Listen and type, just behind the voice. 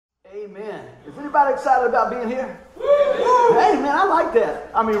Amen. Is anybody excited about being here? Hey, man, I like that.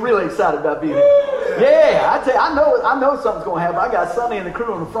 I mean, really excited about being here. Yeah, I tell you, I know something's going to happen. I got Sonny and the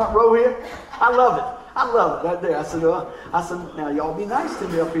crew on the front row here. I love it right there. I said, now y'all be nice to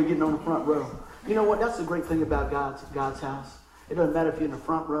me up here getting on the front row. You know what? That's the great thing about God's house. It doesn't matter if you're in the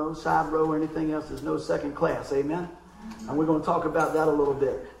front row, side row, or anything else. There's no second class. Amen. And we're going to talk about that a little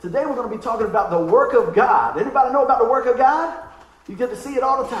bit. Today we're going to be talking about the work of God. Anybody know about the work of God? You get to see it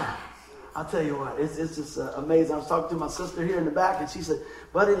all the time. I'll tell you what, it's just amazing. I was talking to my sister here in the back, and she said,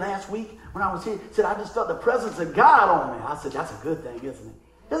 buddy, last week when I was here, she said, I just felt the presence of God on me. I said, that's a good thing, isn't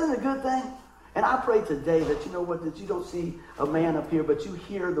it? Isn't it a good thing? And I pray today that you know what, that you don't see a man up here, but you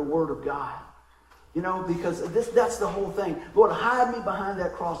hear the word of God. You know, because that's the whole thing. Lord, hide me behind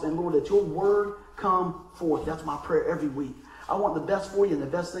that cross, and Lord, that your word come forth. That's my prayer every week. I want the best for you, and the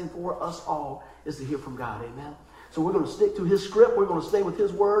best thing for us all is to hear from God. Amen. So we're going to stick to his script. We're going to stay with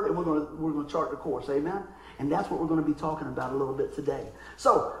his word, and we're going to chart the course. Amen. And that's what we're going to be talking about a little bit today.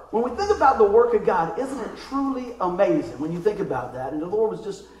 So when we think about the work of God, isn't it truly amazing when you think about that? And the Lord was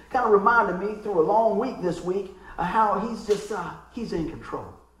just kind of reminding me through a long week this week of how he's in control.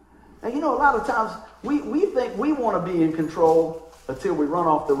 Now, you know, a lot of times we think we want to be in control until we run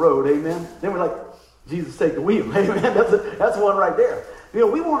off the road. Amen. Then we're like, Jesus, take the wheel. Amen. That's one right there. You know,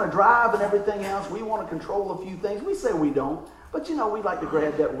 we want to drive and everything else. We want to control a few things. We say we don't. But, you know, we like to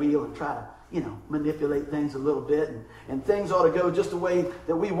grab that wheel and try to, you know, manipulate things a little bit. And things ought to go just the way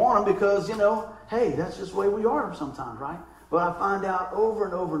that we want them because, you know, hey, that's just the way we are sometimes, right? But I find out over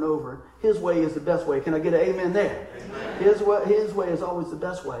and over and over, his way is the best way. Can I get an amen there? Amen. His way is always the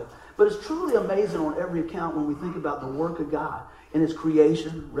best way. But it's truly amazing on every account when we think about the work of God in his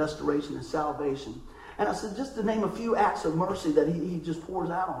creation, restoration, and salvation. And I said, just to name a few acts of mercy that he just pours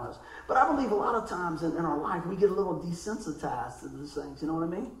out on us. But I believe a lot of times in our life, we get a little desensitized to these things. You know what I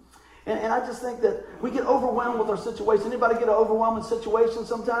mean? And I just think that we get overwhelmed with our situation. Anybody get an overwhelming situation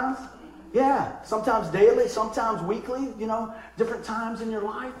sometimes? Yeah. Sometimes daily, sometimes weekly, you know, different times in your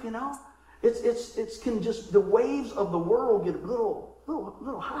life, you know. It can just, the waves of the world get a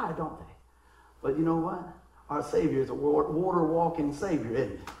little high, don't they? But you know what? Our Savior is a water-walking Savior,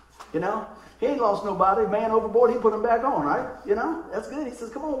 isn't he? You know? He ain't lost nobody. Man overboard, he put him back on, right? You know? That's good. He says,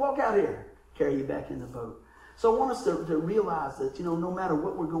 come on, walk out here. Carry you back in the boat. So I want us to realize that, you know, no matter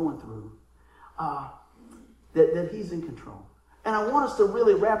what we're going through, that he's in control. And I want us to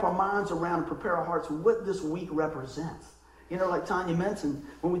really wrap our minds around and prepare our hearts what this week represents. You know, like Tanya mentioned,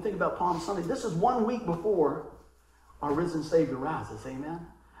 when we think about Palm Sunday, this is 1 week before our risen Savior rises. Amen?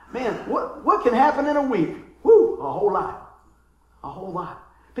 Man, what can happen in a week? Woo, a whole lot. A whole lot.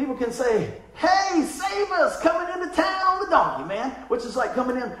 People can say, hey, save us, coming into town on the donkey, man. Which is like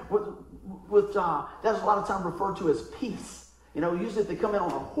coming in with that's a lot of times referred to as peace. You know, usually if they come in on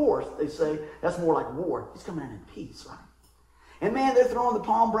a horse, they say that's more like war. He's coming in peace, right? And man, they're throwing the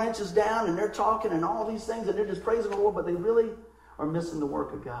palm branches down and they're talking and all these things and they're just praising the Lord, but they really are missing the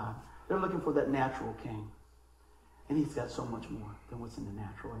work of God. They're looking for that natural king. And he's got so much more than what's in the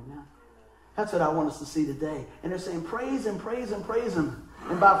natural, amen? That's what I want us to see today. And they're saying, praise him, praise him, praise him.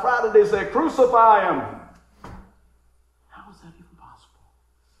 And by Friday they say, crucify him. How is that even possible?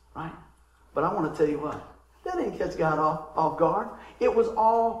 Right? But I want to tell you what. That didn't catch God off guard. It was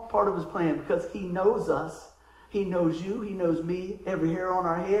all part of his plan because he knows us. He knows you. He knows me, every hair on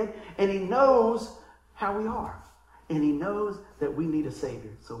our head. And he knows how we are. And he knows that we need a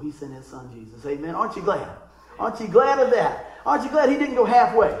Savior. So he sent his son Jesus. Amen. Aren't you glad? Aren't you glad of that? Aren't you glad he didn't go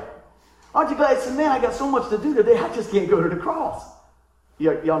halfway? Aren't you glad he said, man, I got so much to do today, I just can't go to the cross.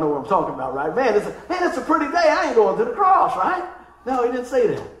 Y'all know what I'm talking about, right? Man, it's a pretty day. I ain't going to the cross, right? No, he didn't say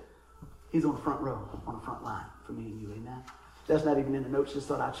that. He's on the front row, on the front line for me and you, amen? That's not even in the notes. Just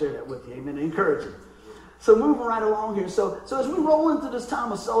thought I'd share that with you, amen, to encourage you. So moving right along here. So as we roll into this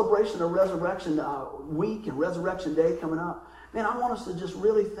time of celebration of Resurrection Week and Resurrection Day coming up, man, I want us to just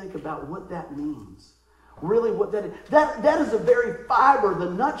really think about what that means. Really what that is. That is the very fiber,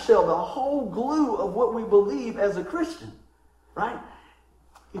 the nutshell, the whole glue of what we believe as a Christian, right?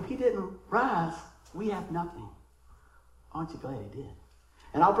 If he didn't rise, we have nothing. Aren't you glad he did?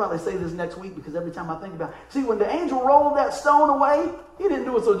 And I'll probably say this next week because every time I think about it. See, when the angel rolled that stone away, he didn't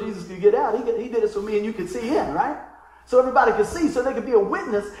do it so Jesus could get out. He did it so me and you could see in, right? So everybody could see, so they could be a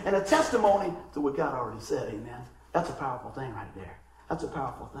witness and a testimony to what God already said, amen? That's a powerful thing right there. That's a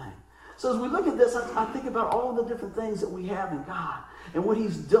powerful thing. So as we look at this, I think about all the different things that we have in God and what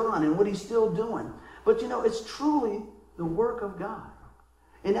he's done and what he's still doing. But, you know, it's truly the work of God.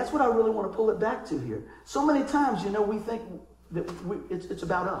 And that's what I really want to pull it back to here. So many times, you know, we think that it's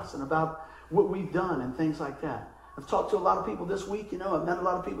about us and about what we've done and things like that. I've talked to a lot of people this week. I've met a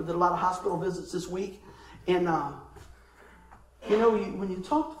lot of people, did a lot of hospital visits this week. And, when you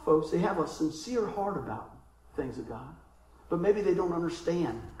talk to folks, they have a sincere heart about things of God. But maybe they don't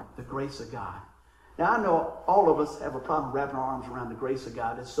understand the grace of God. Now, I know all of us have a problem wrapping our arms around the grace of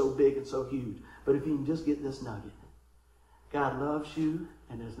God. It's so big and so huge. But if you can just get this nugget, God loves you,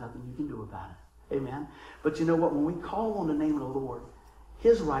 and there's nothing you can do about it. Amen? But you know what? When we call on the name of the Lord,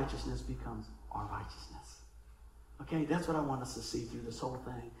 his righteousness becomes our righteousness. Okay? That's what I want us to see through this whole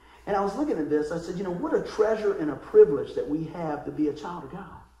thing. And I was looking at this. I said, what a treasure and a privilege that we have to be a child of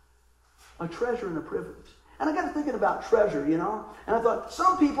God. A treasure and a privilege. And I got to thinking about treasure, And I thought,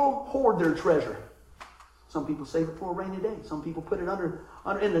 some people hoard their treasure. Some people save it for a rainy day. Some people put it under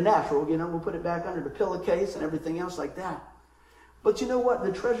in the natural, we'll put it back under the pillowcase and everything else like that. But you know what?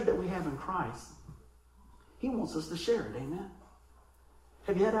 The treasure that we have in Christ, he wants us to share it, amen?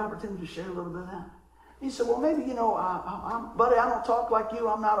 Have you had the opportunity to share a little bit of that? He said, well, maybe, buddy, I don't talk like you.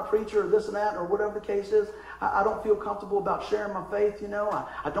 I'm not a preacher or this and that or whatever the case is. I don't feel comfortable about sharing my faith,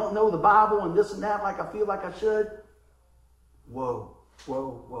 I don't know the Bible and this and that like I feel like I should. Whoa,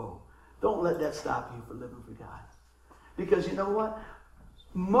 whoa, whoa. Don't let that stop you from living for God. Because you know what?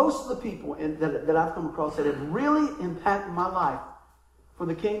 Most of the people that I've come across that have really impacted my life for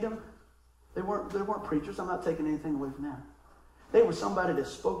the kingdom, they weren't preachers. I'm not taking anything away from them. They were somebody that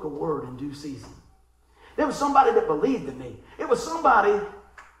spoke a word in due season. There was somebody that believed in me. It was somebody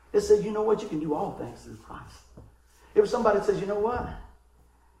that said, you know what, you can do all things through Christ. It was somebody that says, you know what?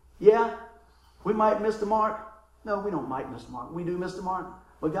 Yeah, we might miss the mark. No, we don't might miss the mark. We do miss the mark,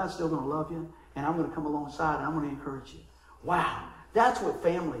 but God's still going to love you, and I'm going to come alongside, and I'm going to encourage you. Wow, that's what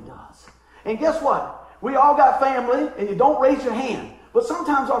family does. And guess what? We all got family, and you don't raise your hand. But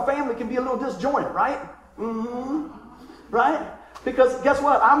sometimes our family can be a little disjointed, right? Mm-hmm. Right? Because guess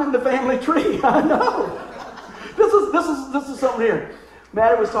what? I'm in the family tree. I know. This is something here.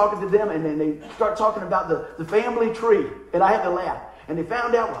 Maddie was talking to them, and then they start talking about the family tree, and I had to laugh. And they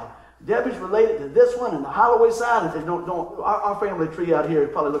found out, well, Debbie's related to this one and the Holloway side. And they don't. Our family tree out here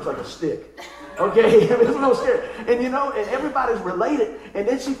probably looks like a stick. Okay, it's a little scary. And and everybody's related. And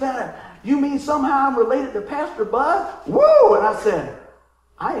then she found out, you mean somehow I'm related to Pastor Bud? Woo! And I said,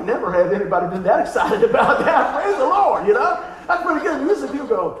 I ain't never had anybody been that excited about that. Praise the Lord, That's pretty good. Listen, people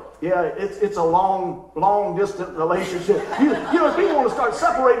go, yeah, it's a long distant relationship. People want to start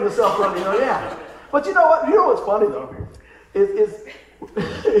separating themselves from yeah. But you know what? You know what's funny though?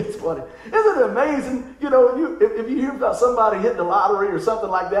 It's funny. Isn't it amazing? If you hear about somebody hitting the lottery or something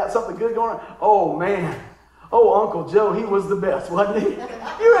like that, something good going on, oh man, Uncle Joe, he was the best, wasn't he?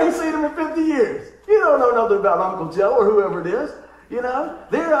 You ain't seen him in 50 years. You don't know nothing about Uncle Joe or whoever it is.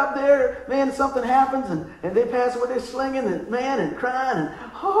 They're up there, man, something happens, and they pass away, they're slinging, and crying, and,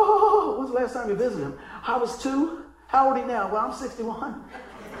 when was the last time you visited him? I was 2. How old are you now? Well, I'm 61.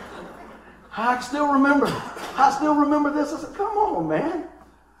 I still remember this. I said, come on, man.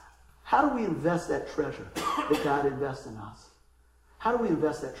 How do we invest that treasure that God invests in us? How do we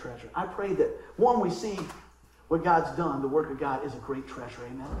invest that treasure? I pray that, one, we see what God's done. The work of God is a great treasure.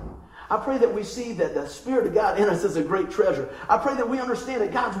 Amen. I pray that we see that the Spirit of God in us is a great treasure. I pray that we understand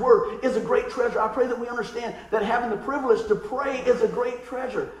that God's Word is a great treasure. I pray that we understand that having the privilege to pray is a great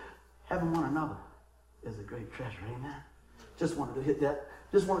treasure. Having one another is a great treasure. Amen. Just wanted to hit that.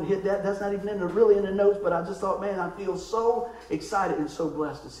 That's not even really in the notes, but I just thought, man, I feel so excited and so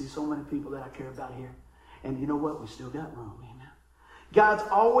blessed to see so many people that I care about here. And you know what? We still got room. Amen. God's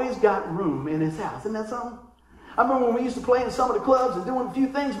always got room in his house. Isn't that something? I remember when we used to play in some of the clubs and doing a few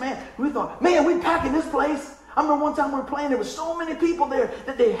things, man, we thought, man, we're packing this place. I remember one time we were playing, there were so many people there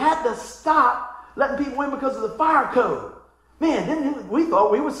that they had to stop letting people in because of the fire code. Man, we thought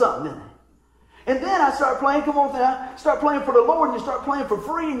we were something, didn't we? And then I started playing, start playing for the Lord, and you start playing for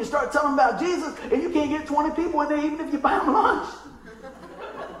free, and you start telling them about Jesus, and you can't get 20 people in there even if you buy them lunch.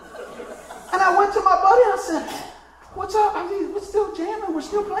 And I went to my buddy, I said, what's up? We're still jamming, we're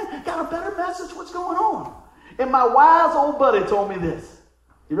still playing. Got a better message, what's going on? And my wise old buddy told me this.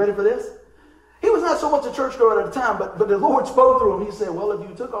 You ready for this? He was not so much a churchgoer at the time, but the Lord spoke through him. He said, well, if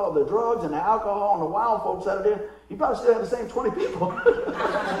you took all the drugs and the alcohol and the wild folks out of there, you probably still have the same 20 people.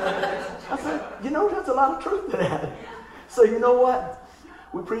 I said, that's a lot of truth to that. So you know what?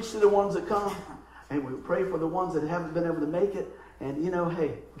 We preach to the ones that come, and we pray for the ones that haven't been able to make it. And,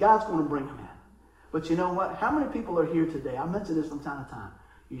 hey, God's going to bring them in. But you know what? How many people are here today? I mention this from time to time.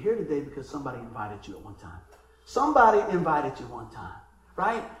 You're here today because somebody invited you at one time. Somebody invited you one time,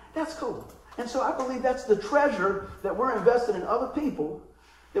 right? That's cool. And so I believe that's the treasure that we're invested in other people,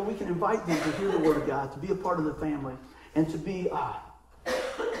 that we can invite them to hear the Word of God, to be a part of the family, and to be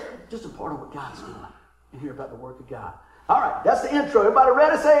just a part of what God's doing. and hear about the work of God. All right, that's the intro. Everybody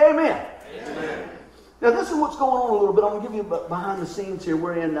ready? Say amen. Amen. Now, this is what's going on a little bit. I'm going to give you behind the scenes here.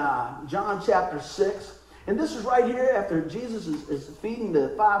 We're in John chapter 6. And this is right here after Jesus is feeding the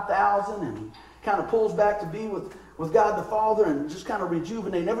 5,000 and he kind of pulls back to be with God the Father and just kind of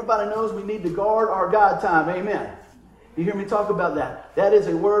rejuvenate. Everybody knows we need to guard our God time. Amen. You hear me talk about that? That is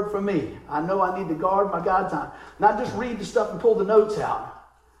a word from me. I know I need to guard my God time. Not just read the stuff and pull the notes out,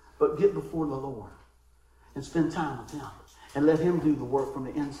 but get before the Lord and spend time with Him and let Him do the work from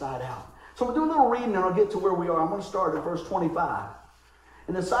the inside out. So we'll do a little reading and I'll get to where we are. I'm going to start at verse 25.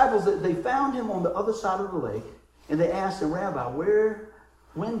 And the disciples, they found him on the other side of the lake, and they asked him, Rabbi,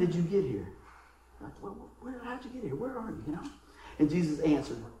 when did you get here? Like, how'd you get here? Where are you? And Jesus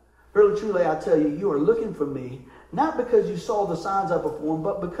answered, Verily, truly, I tell you, you are looking for me, not because you saw the signs I performed,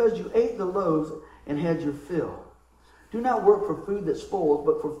 but because you ate the loaves and had your fill. Do not work for food that spoils,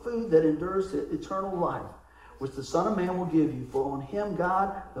 but for food that endures to eternal life, which the Son of Man will give you. For on him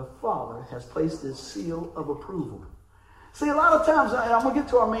God the Father has placed his seal of approval. See, a lot of times, and I'm going to get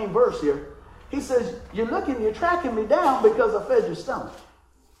to our main verse here, he says, you're tracking me down because I fed your stomach.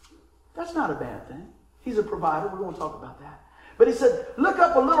 That's not a bad thing. He's a provider. We're going to talk about that. But he said, look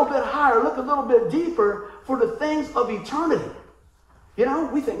up a little bit higher, look a little bit deeper for the things of eternity.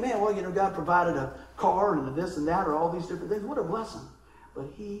 We think, man, God provided a car and this and that or all these different things. What a blessing. But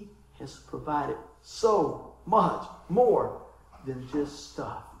he has provided so much more than just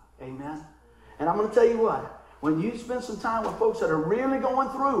stuff. Amen? And I'm going to tell you what. When you spend some time with folks that are really going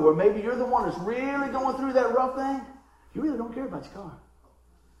through, or maybe you're the one that's really going through that rough thing, you really don't care about your car.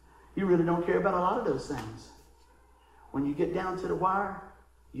 You really don't care about a lot of those things. When you get down to the wire,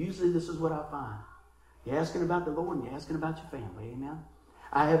 usually this is what I find. You're asking about the Lord and you're asking about your family. Amen?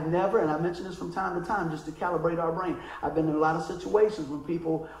 I have never, and I mention this from time to time just to calibrate our brain, I've been in a lot of situations when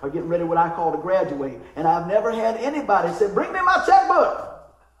people are getting ready what I call to graduate, and I've never had anybody say, bring me my checkbook.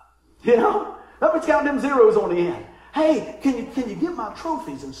 Let me count them zeros on the end. Hey, can you get my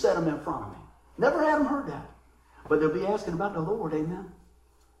trophies and set them in front of me? Never had them heard that. But they'll be asking about the Lord, amen?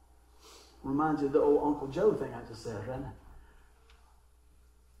 Reminds you of the old Uncle Joe thing I just said, doesn't it?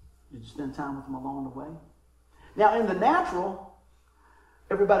 Did you spend time with him along the way? Now, in the natural,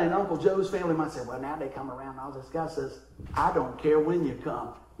 everybody in Uncle Joe's family might say, well, now they come around and all this. God says, I don't care when you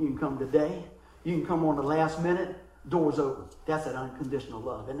come. You can come today. You can come on the last minute. Doors open. That's that unconditional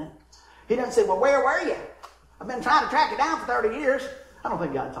love, isn't it? He doesn't say, well, where were you? I've been trying to track you down for 30 years. I don't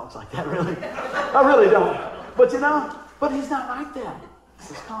think God talks like that, really. I really don't. But but he's not like that. He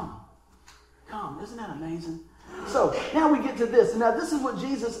says, come. Isn't that amazing? So now we get to this. Now this is what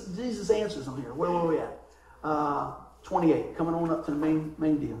Jesus answers them here. Where were we at? 28, coming on up to the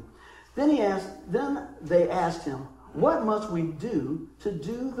main deal. Then they asked him, what must we do to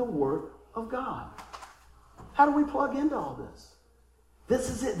do the work of God? How do we plug into all this? This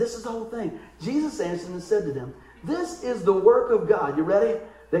is it. This is the whole thing. Jesus answered and said to them, this is the work of God. You ready?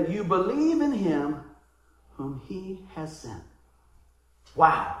 That you believe in him whom he has sent.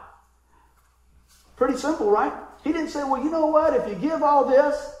 Wow. Pretty simple, right? He didn't say, well, you know what? If you give all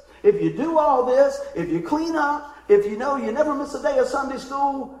this, if you do all this, if you clean up, if you never miss a day of Sunday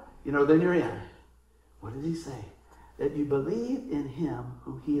school, then you're in. What did he say? That you believe in him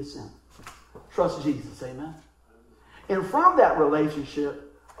whom he has sent. Trust Jesus. Amen. And from that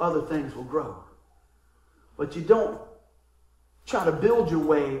relationship, other things will grow. But you don't try to build your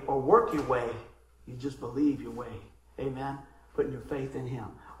way or work your way. You just believe your way. Amen? Putting your faith in him.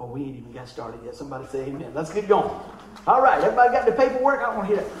 Oh, we ain't even got started yet. Somebody say amen. Let's get going. All right. Everybody got the paperwork? I want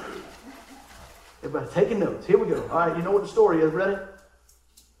to hear that. Everybody taking notes. Here we go. All right. You know what the story is. Ready?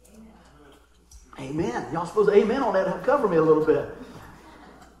 Amen. Y'all supposed to amen on that. Cover me a little bit.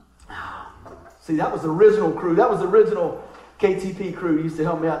 See, that was the original crew. That was the original KTP crew. Used to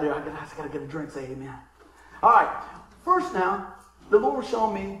help me out there. I got to get a drink. Say amen. All right. First now, the Lord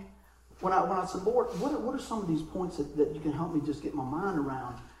showed me, when I said, Lord, what are some of these points that you can help me just get my mind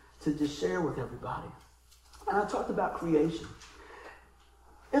around to just share with everybody? And I talked about creation.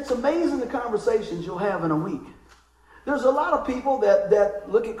 It's amazing the conversations you'll have in a week. There's a lot of people that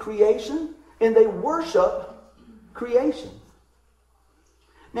look at creation and they worship creation.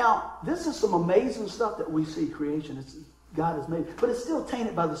 Now, this is some amazing stuff that we see creation. God has made, but it's still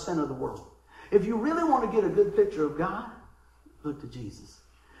tainted by the sin of the world. If you really want to get a good picture of God, look to Jesus.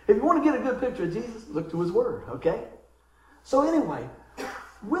 If you want to get a good picture of Jesus, look to his word, okay? So anyway,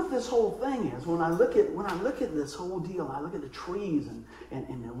 with this whole thing is, when I look at this whole deal, I look at the trees and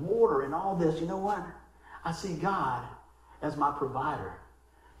the water and all this, you know what? I see God as my provider.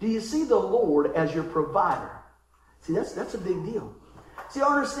 Do you see the Lord as your provider? See, that's a big deal. See,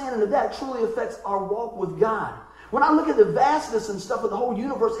 our understanding of that truly affects our walk with God. When I look at the vastness and stuff of the whole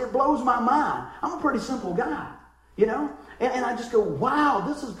universe, it blows my mind. I'm a pretty simple guy, you know? And I just go, wow,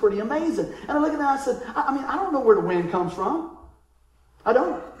 this is pretty amazing. And I look at that and I said, I don't know where the wind comes from. I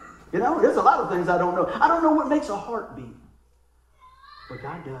don't. You know, there's a lot of things I don't know. I don't know what makes a heart beat. But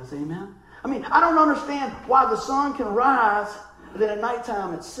God does, amen? I mean, I don't understand why the sun can rise and then at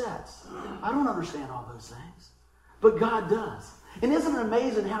nighttime it sets. I don't understand all those things. But God does. And isn't it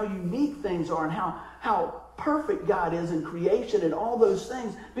amazing how unique things are and how perfect God is in creation and all those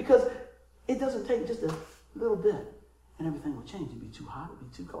things? Because it doesn't take just a little bit and everything will change. It'd be too hot,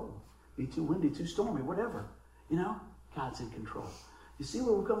 it'd be too cold, it'd be too windy, too stormy, whatever. You know, God's in control. You see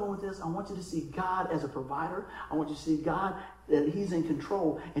where we're coming with this? I want you to see God as a provider. I want you to see God that He's in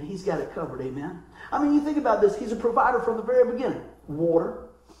control and He's got it covered. Amen? I mean, you think about this. He's a provider from the very beginning. Water,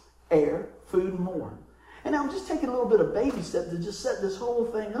 air, food, and more. And I'm just taking a little bit of baby steps to just set this whole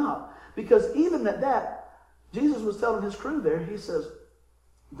thing up. Because even at that, Jesus was telling His crew there, He says,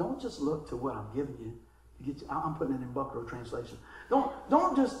 don't just look to what I'm giving you. I'm putting it in Buckrow translation.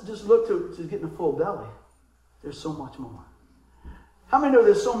 Don't just look to getting a full belly. There's so much more. How many know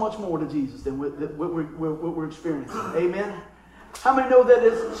there's so much more to Jesus than what we're experiencing? Amen? How many know that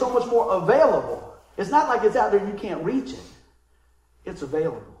it's so much more available? It's not like it's out there and you can't reach it. It's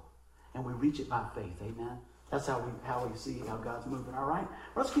available. And we reach it by faith. Amen? That's how we see how God's moving. All right?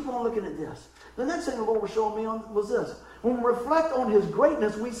 Let's keep on looking at this. The next thing the Lord was showing me was this. When we reflect on His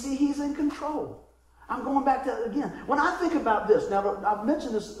greatness, we see He's in control. I'm going back to it again. When I think about this, now I've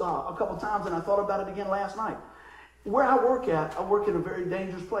mentioned this a couple times and I thought about it again last night. Where I work in a very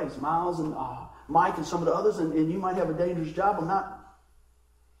dangerous place. Miles and Mike and some of the others, and you might have a dangerous job. I'm not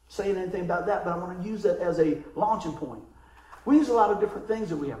saying anything about that, but I want to use that as a launching point. We use a lot of different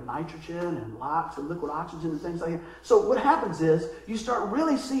things, and we have nitrogen and LOX and liquid oxygen and things like that. So what happens is you start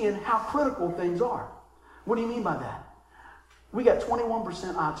really seeing how critical things are. What do you mean by that? We got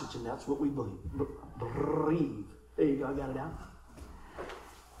 21% oxygen. That's what we breathe. There you go. I got it out.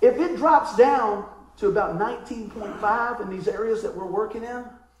 If it drops down to about 19.5 in these areas that we're working in,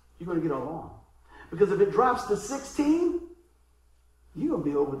 you're going to get alarm. Because if it drops to 16, you're going to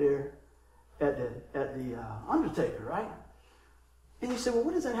be over there at the undertaker, right? And you say, well,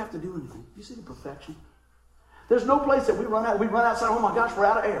 what does that have to do with anything? You see the perfection? There's no place that we run outside, oh my gosh, we're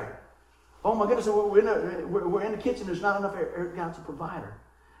out of air. Oh my goodness, we're in the kitchen, there's not enough air. God's a provider.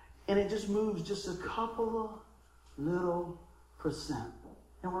 And it just moves just a couple of little percent.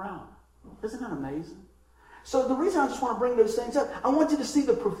 And we're out. Isn't that amazing? So the reason I just want to bring those things up, I want you to see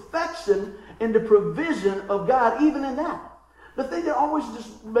the perfection and the provision of God even in that. The thing that always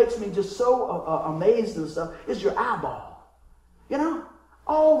just makes me just so amazed and stuff is your eyeball. You know?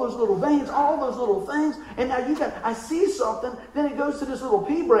 All those little veins, all those little things. And now I see something, then it goes to this little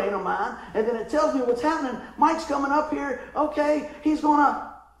pea brain of mine, and then it tells me what's happening. Mike's coming up here. Okay, he's going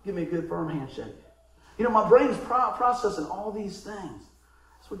to give me a good firm handshake. You know, my brain's processing all these things.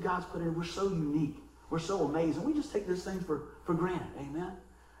 That's what God's put in. We're so unique. We're so amazing. We just take these things for granted. Amen?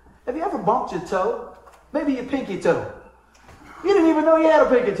 Have you ever bumped your toe? Maybe your pinky toe. You didn't even know you had a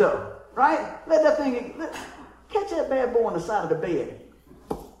pinky toe. Right? Let that thing... Catch that bad boy on the side of the bed.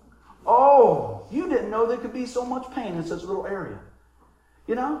 Oh, you didn't know there could be so much pain in such a little area.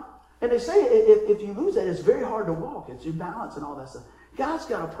 You know? And they say if you lose that, it's very hard to walk. It's your balance and all that stuff. God's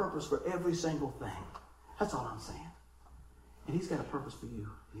got a purpose for every single thing. That's all I'm saying. And He's got a purpose for you.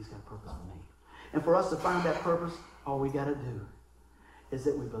 He's got a purpose for me. And for us to find that purpose, all we got to do is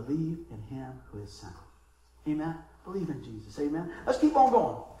that we believe in Him who is sent. Amen? Believe in Jesus. Amen? Let's keep on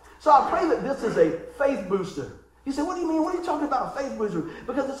going. So I pray that this is a faith booster. You say, what do you mean? What are you talking about, a faith booster?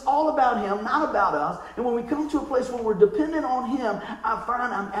 Because it's all about Him, not about us. And when we come to a place where we're dependent on Him, I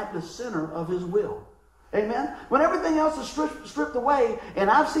find I'm at the center of His will. Amen? When everything else is stripped away, and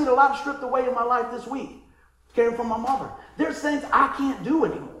I've seen a lot stripped away in my life this week, caring for my mother. There's things I can't do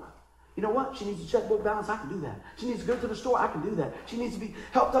anymore. You know what? She needs a checkbook balance. I can do that. She needs to go to the store. I can do that. She needs to be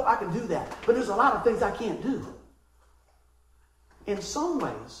helped up. I can do that. But there's a lot of things I can't do. In some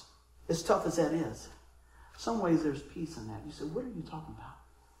ways, as tough as that is, some ways there's peace in that. You say, what are you talking about?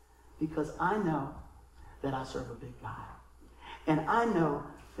 Because I know that I serve a big God. And I know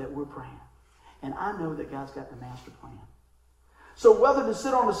that we're praying. And I know that God's got the master plan. So whether to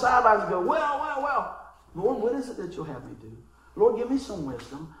sit on the sidelines and go, well, Lord, what is it that you'll have me do? Lord, give me some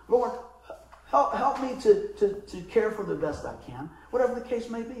wisdom. Lord, help me to care for the best I can. Whatever the case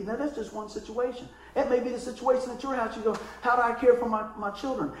may be. Now, that's just one situation. It may be the situation at your house. You go, how do I care for my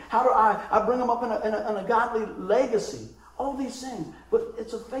children? How do I bring them up in a godly legacy? All these things. But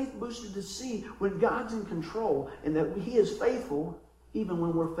it's a faith booster to see when God's in control and that He is faithful even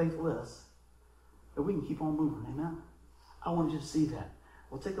when we're faithless, that we can keep on moving. Amen? I want you to see that.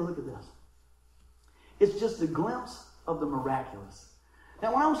 Well, take a look at this. It's just a glimpse of the miraculous.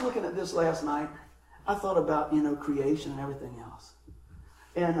 Now, when I was looking at this last night, I thought about, creation and everything else.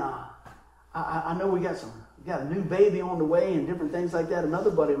 And I know we got a new baby on the way and different things like that. Another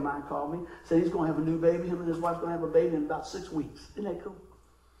buddy of mine called me, said he's going to have a new baby. Him and his wife's going to have a baby in about 6 weeks. Isn't that cool?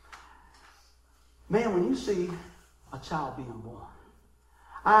 Man, when you see a child being born,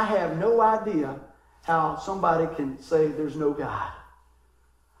 I have no idea how somebody can say there's no God.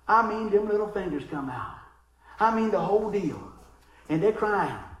 I mean, them little fingers come out. I mean, the whole deal. And they're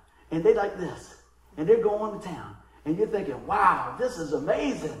crying. And they like this. And they're going to town. And you're thinking, wow, this is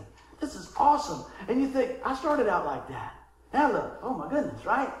amazing. This is awesome. And you think, I started out like that. Now look, oh my goodness,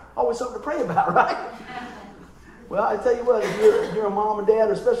 right? Always something to pray about, right? Well, I tell you what, if you're a mom and dad,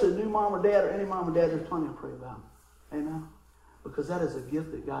 or especially a new mom or dad, or any mom or dad, there's plenty to pray about. Amen? Because that is a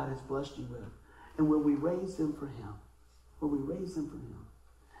gift that God has blessed you with. And when we raise them for Him,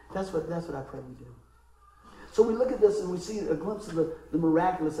 that's what I pray we do. So we look at this and we see a glimpse of the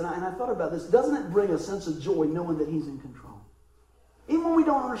miraculous. And I thought about this. Doesn't it bring a sense of joy knowing that He's in control? Even when we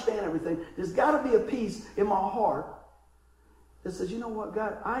don't understand everything, there's got to be a peace in my heart that says, you know what,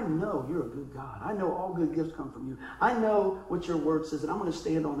 God, I know you're a good God. I know all good gifts come from you. I know what your word says, and I'm going to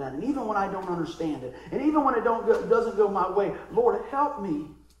stand on that. And even when I don't understand it, and even when it doesn't go my way, Lord, help me.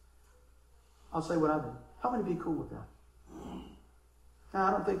 I'll say what I do. Help me to be cool with that. Now,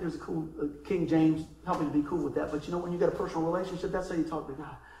 I don't think there's a cool King James, help me to be cool with that. But when you got a personal relationship, that's how you talk to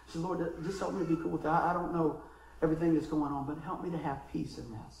God. You say, Lord, just help me to be cool with that. I don't know everything that's going on, but help me to have peace in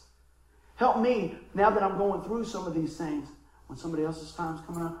this. Help me, now that I'm going through some of these things, when somebody else's time's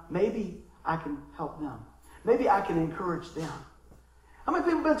coming up, maybe I can help them. Maybe I can encourage them. How many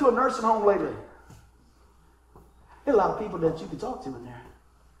people have been to a nursing home lately? There are a lot of people that you can talk to in there.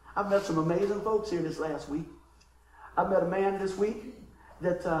 I've met some amazing folks here this last week. I met a man this week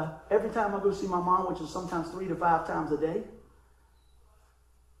that every time I go see my mom, which is sometimes 3 to 5 times a day,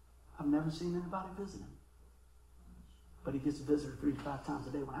 I've never seen anybody visit him. But he gets a visitor 3 to 5 times a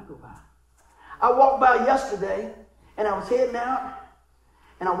day when I go by. I walked by yesterday, and I was heading out,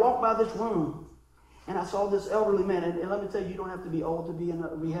 and I walked by this room, and I saw this elderly man. And let me tell you, you don't have to be old to be in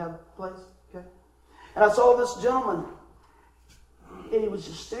a rehab place, okay? And I saw this gentleman, and he was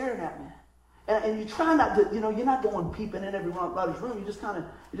just staring at me. And you try not to, you're not going peeping in everybody's room. You just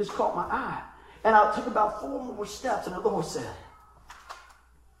caught my eye. And I took about 4 more steps, and the Lord said,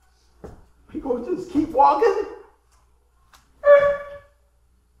 "You going to just keep walking?"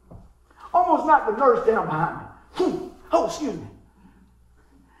 Almost knocked the nurse down behind me. Oh, excuse me.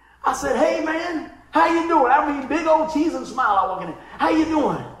 I said, "Hey, man, how you doing?" I mean, big old cheese and smile I walk in. "How you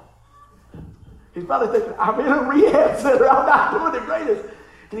doing?" He's probably thinking, "I'm in a rehab center. I'm not doing the greatest."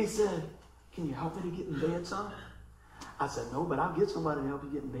 And he said, "Can you help me to get in bed, son?" I said, "No, but I'll get somebody to help you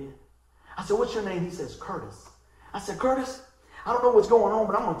get in bed." I said, "What's your name?" He says, "Curtis." I said, "Curtis, I don't know what's going on,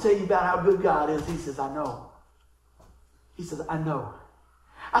 but I'm going to tell you about how good God is." He says, "I know." He says, "I know."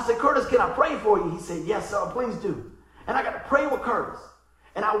 I said, "Curtis, can I pray for you?" He said, "Yes, sir, please do." And I got to pray with Curtis.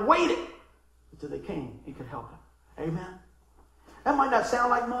 And I waited until they came and could help him. Amen. That might not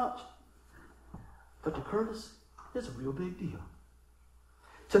sound like much, but to Curtis, it's a real big deal.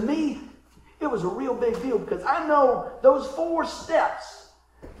 To me, it was a real big deal because I know those 4 steps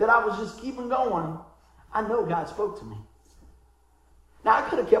that I was just keeping going, I know God spoke to me. Now, I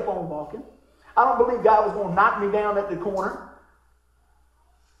could have kept on walking. I don't believe God was going to knock me down at the corner.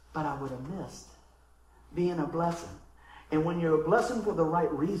 But I would have missed being a blessing. And when you're a blessing for the right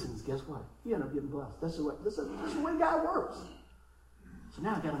reasons, guess what? You end up getting blessed. This is the way God works. So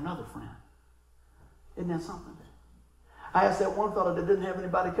now I got another friend. Isn't that something? I asked that one fellow that didn't have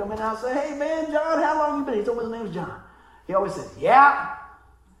anybody come in. I said, "Hey, man, John, how long you been?" He told me his name was John. He always said, "Yeah."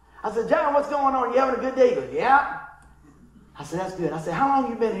 I said, "John, what's going on? You having a good day?" He goes, "Yeah." I said, "That's good." I said, "How long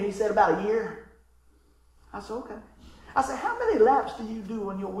you been here?" He said, "About a year." I said, "Okay." I said, "How many laps do you do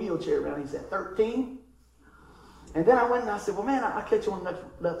on your wheelchair around?" He said, 13. And then I went and I said, "Well, man, I'll catch you on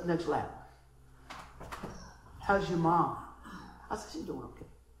the next lap. How's your mom?" I said, "She's doing okay."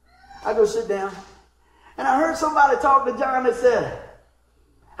 I go sit down. And I heard somebody talk to John that said,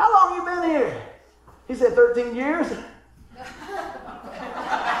 "How long you been here?" He said, 13 years. I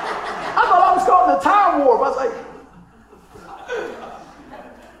thought I was caught in the time warp. I was like,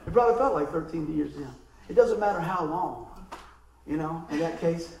 it probably felt like 13 years then. It doesn't matter how long. In that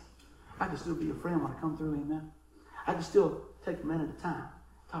case, I can still be a friend when I come through, amen. I can still take a minute at a time,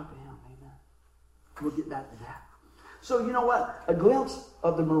 talk to him, amen. We'll get back to that. So you know what? A glimpse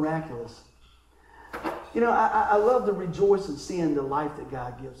of the miraculous. I love to rejoice in seeing the life that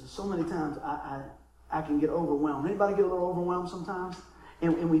God gives us. So many times I can get overwhelmed. Anybody get a little overwhelmed sometimes?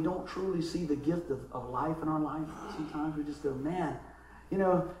 And we don't truly see the gift of life in our life. Sometimes we just go, man.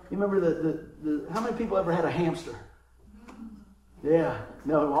 You remember the how many people ever had a hamster? Yeah.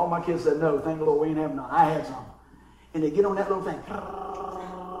 No, all my kids said no. Thank the Lord we ain't having none. I had some. And they get on that little thing.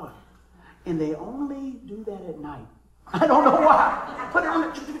 And they only do that at night. I don't know why. Put it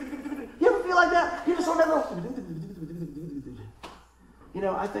on. You ever feel like that? You just on that little.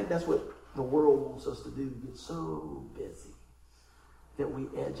 I think that's what the world wants us to do. Get so busy that we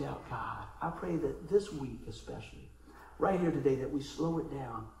edge out God. I pray that this week especially, right here today, that we slow it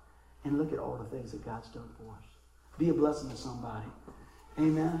down and look at all the things that God's done for us. Be a blessing to somebody.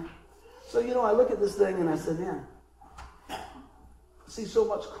 Amen. So, I look at this thing and I said, man, I see so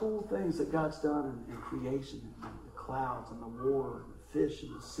much cool things that God's done in creation, and the clouds and the water and the fish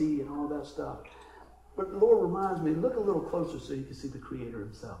and the sea and all that stuff. But the Lord reminds me, look a little closer so you can see the Creator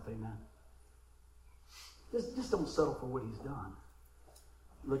himself. Amen. Just don't settle for what he's done.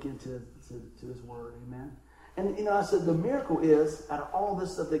 Look into his word. Amen. And, I said the miracle is, out of all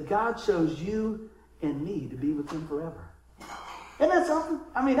this stuff, that God chose you and me to be with him forever. Isn't that something?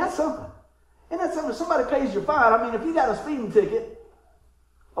 I mean, that's something. Isn't that something? If somebody pays your fine, I mean, if you got a speeding ticket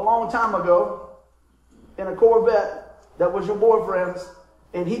a long time ago in a Corvette that was your boyfriend's,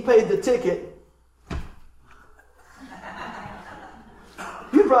 and he paid the ticket,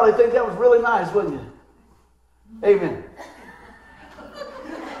 you'd probably think that was really nice, wouldn't you? Amen.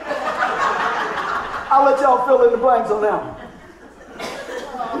 I'll let y'all fill in the blanks on that one.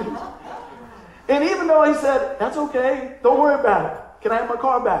 And even though he said, that's okay, don't worry about it. Can I have my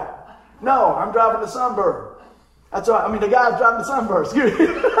car back? No, I'm driving the Sunbird. That's all right. I mean, the guy's driving the Sunbird. Excuse me.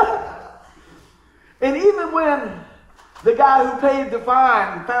 And even when the guy who paid the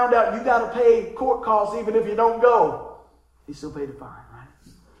fine found out you got to pay court costs even if you don't go, he still paid the fine, right?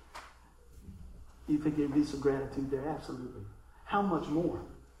 You think there'd be some gratitude there? Absolutely. How much more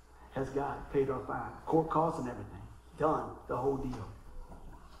has God paid our fine? Court costs and everything. Done. The whole deal.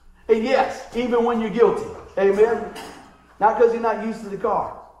 And yes, even when you're guilty. Amen? Not because you're not used to the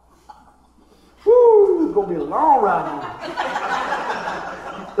car. Woo! It's going to be a long ride home.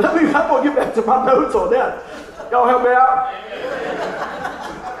 I'm going to get back to my notes on that. Y'all help me out?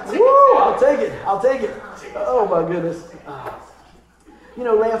 Woo! I'll take it. I'll take it. Oh, my goodness.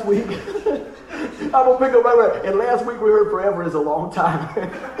 Last week, I'm going to pick up right where. And last week we heard forever is a long time.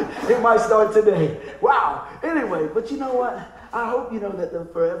 It might start today. Wow. Anyway, but you know what? I hope you know that the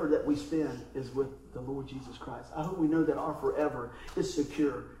forever that we spend is with the Lord Jesus Christ. I hope we know that our forever is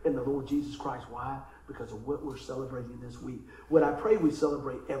secure in the Lord Jesus Christ. Why? Because of what we're celebrating this week. What I pray we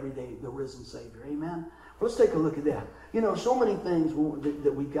celebrate every day, the risen Savior. Amen? Let's take a look at that. So many things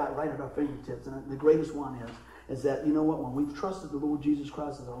that we've got right at our fingertips. And the greatest one is that, you know what? When we've trusted the Lord Jesus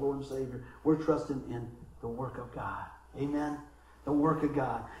Christ as our Lord and Savior, we're trusting in the work of God. Amen? The work of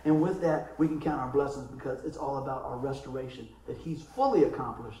God. And with that, we can count our blessings because it's all about our restoration that he's fully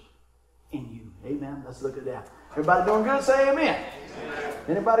accomplished in you. Amen? Let's look at that. Everybody doing good? Say amen. Amen.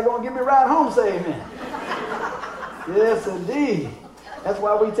 Anybody going to give me a ride home? Say amen. Yes, indeed. That's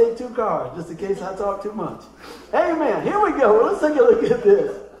why we take 2 cars, just in case I talk too much. Amen. Here we go. Let's take a look at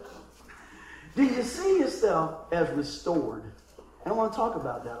this. Do you see yourself as restored? And I want to talk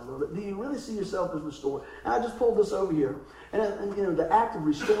about that a little bit. Do you really see yourself as restored? And I just pulled this over here. And the act of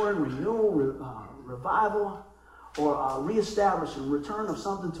restoring, renewal, revival, or reestablishing, return of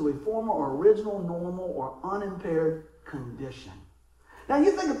something to a former or original, normal, or unimpaired condition. Now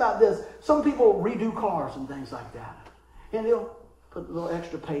you think about this. Some people redo cars and things like that. And they'll put a little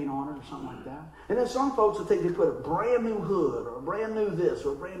extra paint on it or something like that. And then some folks will they put a brand new hood or a brand new this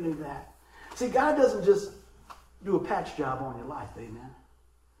or a brand new that. See, God doesn't just do a patch job on your life, amen?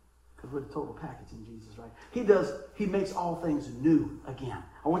 Because we're the total package in Jesus, right? He makes all things new again.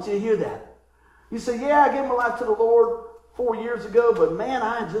 I want you to hear that. You say, yeah, I gave my life to the Lord 4 years ago, but man,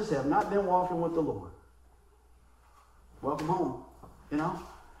 I just have not been walking with the Lord. Welcome home.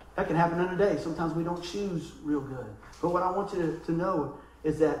 That can happen in a day. Sometimes we don't choose real good. But what I want you to know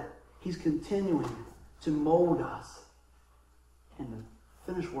is that he's continuing to mold us. And the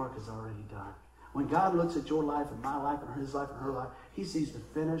finished work is already done. When God looks at your life and my life and his life and her life, he sees the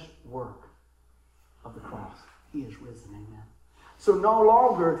finished work of the cross. He is risen, amen. So no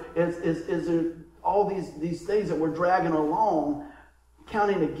longer is there all these things that we're dragging along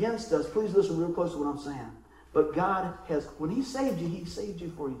counting against us. Please listen real close to what I'm saying. But God has, when he saved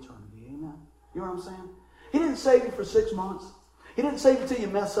you for eternity, amen. You know what I'm saying? He didn't save you for 6 months. He didn't save you till you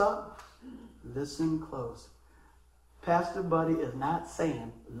mess up. Listen close. Pastor Buddy is not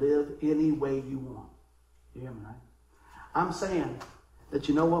saying live any way you want. You hear me, right? I'm saying that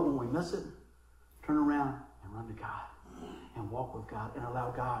you know what, when we miss it, turn around and run to God and walk with God and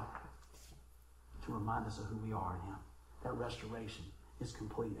allow God to remind us of who we are in Him. That restoration is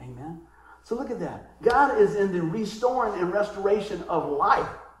complete. Amen? So look at that. God is in the restoring and restoration of life.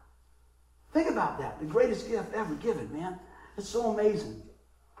 Think about that. The greatest gift ever given, man. It's so amazing.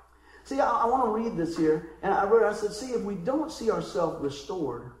 See, I want to read this here. And I said, see, if we don't see ourselves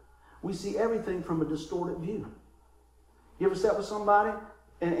restored, we see everything from a distorted view. You ever sat with somebody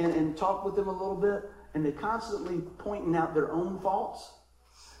and talked with them a little bit, and they're constantly pointing out their own faults?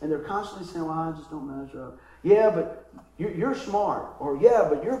 And they're constantly saying, well, I just don't measure up. Yeah, but you're smart. Or, yeah,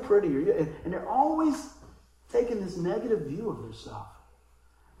 but you're pretty. And they're always taking this negative view of themselves.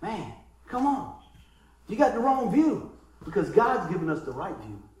 Man, come on. You got the wrong view. Because God's given us the right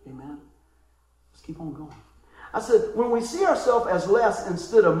view. Amen? Let's keep on going. I said, when we see ourselves as less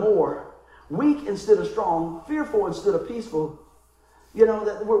instead of more, weak instead of strong, fearful instead of peaceful, you know,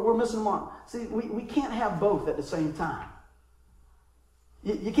 that we're missing the mark. See, we can't have both at the same time.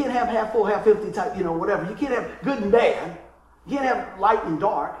 You can't have half full, half empty type, you know, whatever. You can't have good and bad. You can't have light and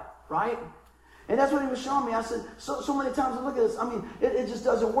dark, right? And that's what he was showing me. I said, so many times I look at this, I mean, it just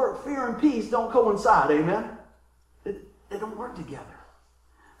doesn't work. Fear and peace don't coincide, amen? They don't work together.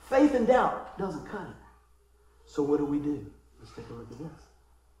 Faith and doubt doesn't cut it. So what do? Let's take a look at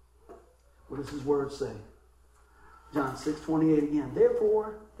this. What does his word say? John 6:28 again.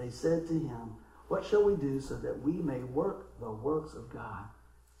 Therefore, they said to him, what shall we do so that we may work the works of God?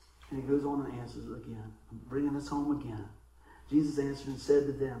 And he goes on and answers it again. I'm bringing this home again. Jesus answered and said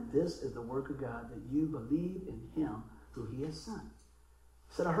to them, this is the work of God, that you believe in him who he has sent.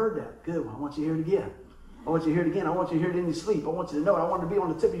 He said, I heard that. Good. Well, I want you to hear it again. I want you to hear it again. I want you to hear it in your sleep. I want you to know it. I want it to be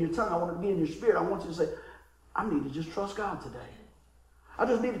on the tip of your tongue. I want it to be in your spirit. I want you to say, I need to just trust God today. I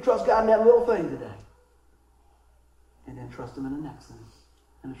just need to trust God in that little thing today. And then trust him in the next thing.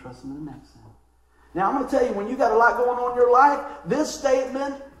 And then trust him in the next thing. Now, I'm going to tell you, when you got a lot going on in your life, this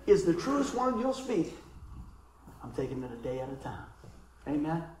statement is the truest one you'll speak. I'm taking it a day at a time.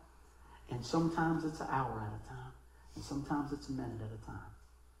 Amen? And sometimes it's an hour at a time. And sometimes it's a minute at a time.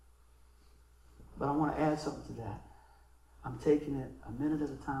 But I want to add something to that. I'm taking it a minute at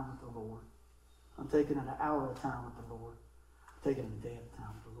a time with the Lord. I'm taking it an hour at a time with the Lord. I'm taking it a day at a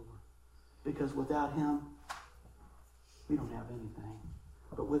time with the Lord. Because without him, we don't have anything.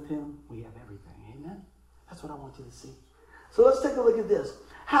 But with him, we have everything. Amen? That's what I want you to see. So let's take a look at this.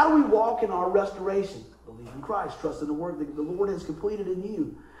 How do we walk in our restoration? Believe in Christ. Trust in the work that the Lord has completed in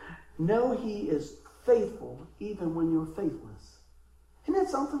you. Know he is faithful even when you're faithless. Isn't that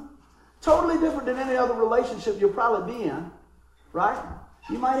something? Totally different than any other relationship you'll probably be in. Right?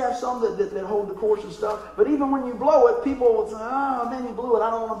 You might have some that hold the course and stuff. But even when you blow it, people will say, oh, man, you blew it. I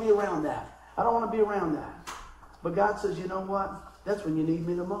don't want to be around that. I don't want to be around that. But God says, you know what? That's when you need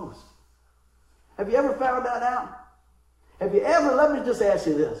me the most. Have you ever found that out? Have you ever, let me just ask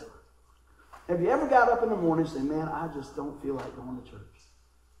you this. Have you ever got up in the morning and said, man, I just don't feel like going to church.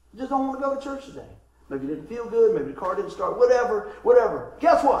 You just don't want to go to church today. Maybe you didn't feel good. Maybe the car didn't start. Whatever.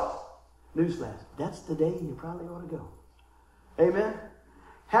 Guess what? Newsflash. That's the day you probably ought to go. Amen?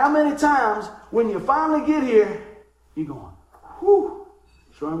 How many times when you finally get here, you're going, whew,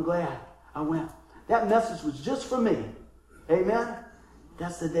 sure I'm glad I went. That message was just for me. Amen?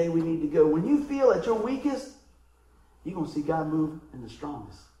 That's the day we need to go. When you feel at your weakest, you're going to see God move in the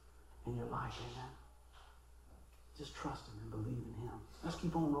strongest in your life. Amen? Just trust him and believe in him. Let's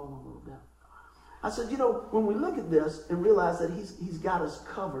keep on rolling a little bit. I said, you know, when we look at this and realize that he's got us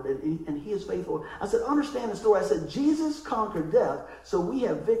covered and he is faithful. I said, understand the story. I said, Jesus conquered death, so we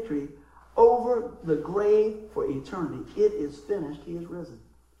have victory over the grave for eternity. It is finished. He is risen.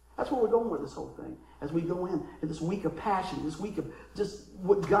 That's where we're going with this whole thing. As we go in this week of passion, this week of just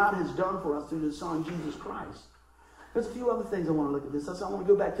what God has done for us through his son, Jesus Christ. There's a few other things I want to look at this. I said, I want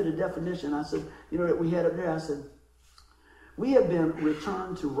to go back to the definition. I said, you know, that we had up there, I said, we have been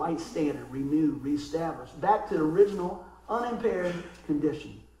returned to right standard, renewed, reestablished, back to the original, unimpaired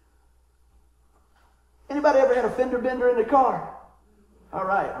condition. Anybody ever had a fender bender in the car? All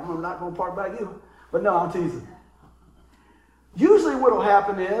right, I'm not going to park by you. But no, I'm teasing. Usually what will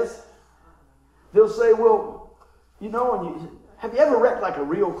happen is, they'll say, well, you know, have you ever wrecked like a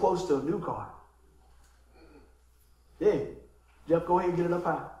real close to a new car? Yeah. Jeff, go ahead and get it up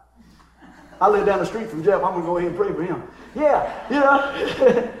high. I live down the street from Jeff. I'm going to go ahead and pray for him. Yeah, you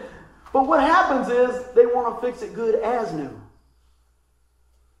know. But what happens is they want to fix it good as new.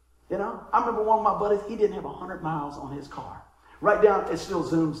 You know, I remember one of my buddies, he didn't have 100 miles on his car. Right down, it still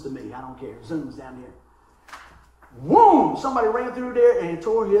zooms to me. I don't care. It zooms down here. Boom! Somebody ran through there and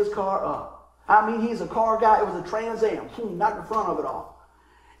tore his car up. I mean, he's a car guy. It was a Trans Am. Knocked the front of it off.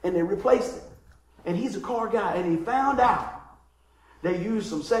 And they replaced it. And he's a car guy. And he found out they used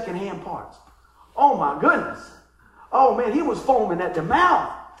some secondhand parts. Oh, my goodness. Oh, man, he was foaming at the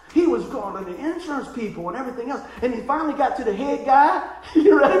mouth. He was calling the insurance people and everything else. And he finally got to the head guy.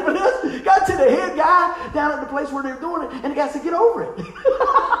 You ready for this? Got to the head guy down at the place where they were doing it. And the guy said, get over it.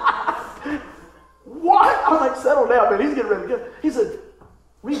 What? I'm like, settle down, man. He's getting ready to get. He said,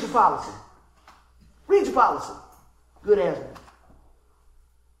 read your policy. Read your policy. Good as me.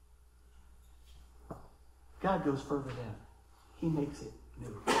 God goes further than that. He makes it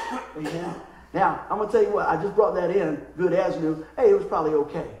new. Amen. Now, I'm going to tell you what. I just brought that in, good as new. Hey, it was probably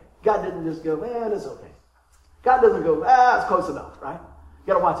okay. God didn't just go, man, it's okay. God doesn't go, it's close enough, right? You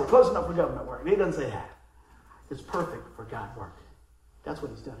got to watch it. Close enough for government work. He doesn't say that. It's perfect for God work. That's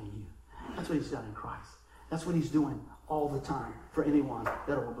what he's done in you. That's what he's done in Christ. That's what he's doing all the time for anyone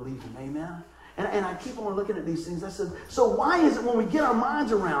that will believe him. Amen? And I keep on looking at these things. I said, so why is it when we get our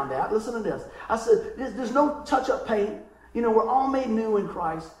minds around that, listen to this. I said, there's no touch-up paint. You know, we're all made new in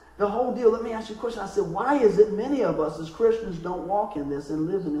Christ. The whole deal, let me ask you a question. I said, why is it many of us as Christians don't walk in this and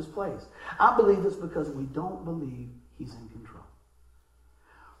live in this place? I believe it's because we don't believe he's in control.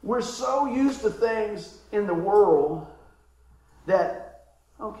 We're so used to things in the world that,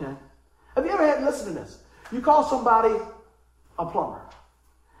 okay. Have you ever had, listen to this. You call somebody a plumber,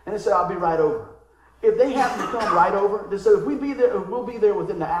 and they say, I'll be right over. If they happen to come right over, they say, if we'll be there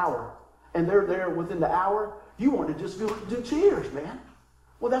within the hour, and they're there within the hour, you want to just do cheers, man.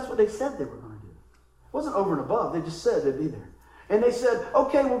 Well, that's what they said they were going to do. It wasn't over and above. They just said they'd be there. And they said,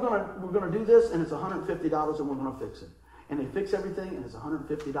 okay, we're going to do this, and it's $150, and we're going to fix it. And they fix everything, and it's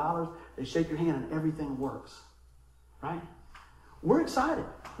 $150. They shake your hand, and everything works. Right? We're excited.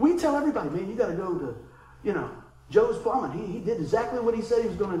 We tell everybody, man, you got to go to, Joe's Plumbing. He did exactly what he said he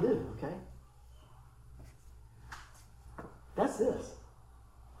was going to do, okay? That's this.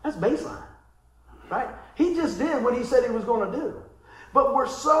 That's baseline, right? He just did what he said he was going to do. But we're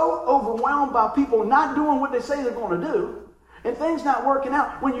so overwhelmed by people not doing what they say they're going to do, and things not working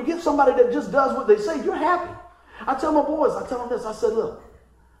out. When you get somebody that just does what they say, you're happy. I tell my boys, I tell them this. I said, look,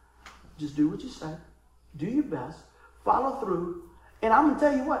 just do what you say. Do your best. Follow through. And I'm going to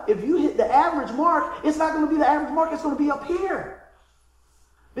tell you what, if you hit the average mark, it's not going to be the average mark. It's going to be up here.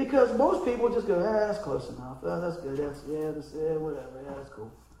 Because most people just go, that's close enough. That's good. Whatever. Yeah, that's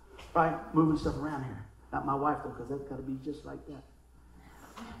cool. Right? Moving stuff around here. Not my wife, though, because that's got to be just like that.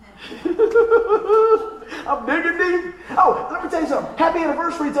 I'm digging deep. Oh, let me tell you something. Happy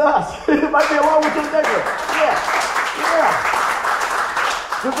anniversary to us. It might be a long one to the next one. Yeah.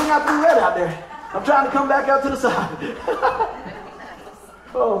 Good thing I threw red out there. I'm trying to come back out to the side.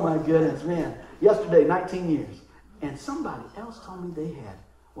 Oh my goodness, man. Yesterday, 19 years. And somebody else told me they had,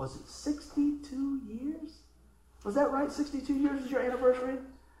 was it 62 years? Was that right? 62 years is your anniversary?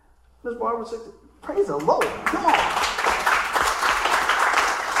 Ms. Barbara, 60. Praise the Lord. Come on.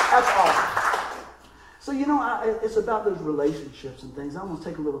 That's awesome. So, it's about those relationships and things. I'm going to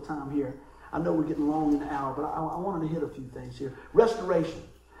take a little time here. I know we're getting long in the hour, but I wanted to hit a few things here. Restoration.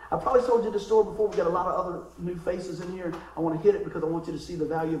 I probably told you the story before. We got a lot of other new faces in here. I want to hit it because I want you to see the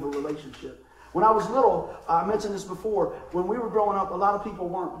value of a relationship. When I was little, I mentioned this before, when we were growing up, a lot of people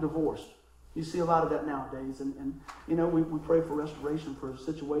weren't divorced. You see a lot of that nowadays. And we pray for restoration for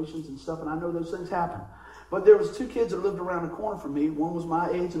situations and stuff, and I know those things happen. But there was two kids that lived around the corner from me. One was my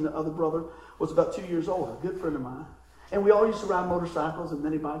age, and the other brother was about 2 years older, a good friend of mine. And we all used to ride motorcycles and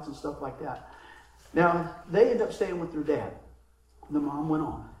mini bikes and stuff like that. Now, they ended up staying with their dad. The mom went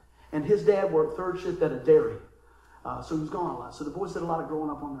on. And his dad worked third shift at a dairy. So he was gone a lot. So the boys did a lot of growing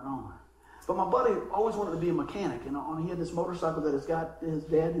up on their own. But my buddy always wanted to be a mechanic. And he had this motorcycle that his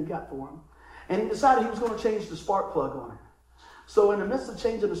dad had got for him. And he decided he was going to change the spark plug on it. So in the midst of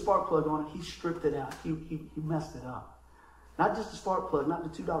changing the spark plug on it, he stripped it out. He messed it up. Not just the spark plug, not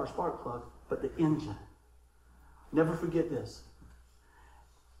the $2 spark plug, but the engine. Never forget this.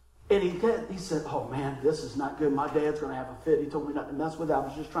 And he said, oh man, this is not good. My dad's going to have a fit. He told me not to mess with it. I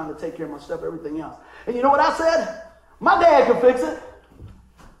was just trying to take care of my stuff, everything else. And you know what I said? My dad can fix it.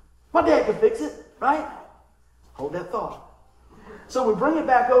 My dad can fix it, right? Hold that thought. So we bring it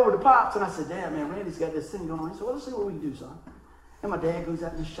back over to Pops, and I said, Dad, man, Randy's got this thing going on. He said, well, let's see what we can do, son. And my dad goes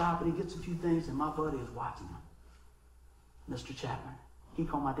out in the shop, and he gets a few things, and my buddy is watching him. Mr. Chapman. He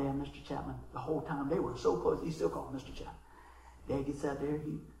called my dad Mr. Chapman the whole time. They were so close. He still called him Mr. Chapman. Dad gets out there.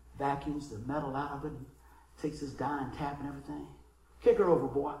 He vacuums the metal out of it. And takes his die and tap and everything. Kick her over,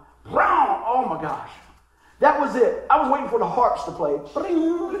 boy. Brown! Oh, my gosh. That was it. I was waiting for the harps to play.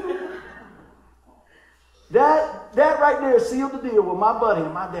 That right there sealed the deal with my buddy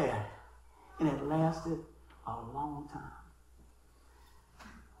and my dad. And it lasted a long time.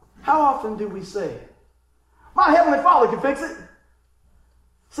 How often do we say, my Heavenly Father can fix it?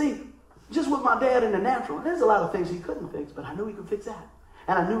 See, just with my dad in the natural, there's a lot of things he couldn't fix, but I knew he could fix that.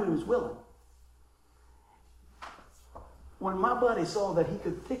 And I knew he was willing. When my buddy saw that he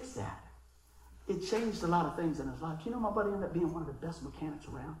could fix that, it changed a lot of things in his life. You know, my buddy ended up being one of the best mechanics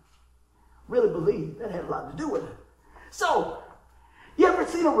around. Really believe that had a lot to do with it. So, you ever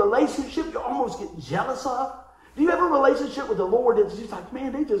seen a relationship you almost get jealous of? Do you have a relationship with the Lord that's just like,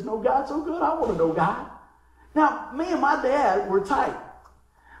 man, they just know God so good, I want to know God. Now, me and my dad were tight.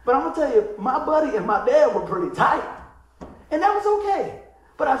 But I'm going to tell you, my buddy and my dad were pretty tight. And that was okay.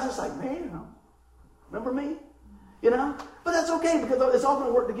 But I was just like, man, you know, remember me? You know? But that's okay because it's all going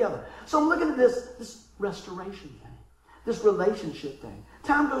to work together. So I'm looking at this restoration thing, this relationship thing.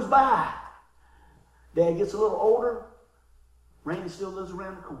 Time goes by. Dad gets a little older. Randy still lives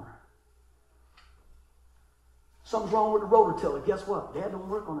around the corner. Something's wrong with the rototiller. Guess what? Dad don't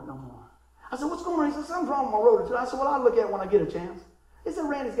work on it no more. I said, what's going on? He said, something's wrong with my rototiller. I said, well, I'll look at it when I get a chance. He said,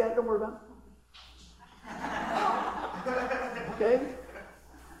 Randy's got it. Don't worry about it. Okay?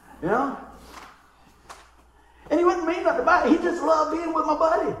 You know? And he wouldn't mean nothing about it. He just loved being with my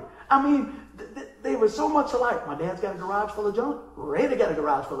buddy. I mean, they were so much alike. My dad's got a garage full of junk. Randy got a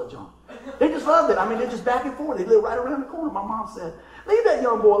garage full of junk. They just loved it. I mean, they're just back and forth. They live right around the corner. My mom said, leave that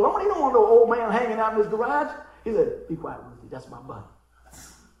young boy alone. He don't want no old man hanging out in his garage. He said, be quiet, Ruthie. That's my buddy.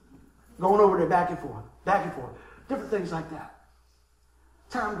 Going over there back and forth. Different things like that.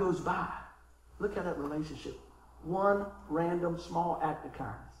 Time goes by. Look at that relationship. One random small act of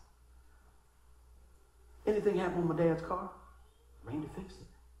kindness. Anything happened with my dad's car? Randy fixed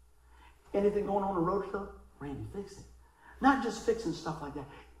it. Anything going on the road stuff? Randy fixed it. Not just fixing stuff like that.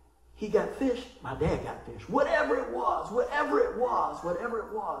 He got fish, my dad got fish. Whatever it was.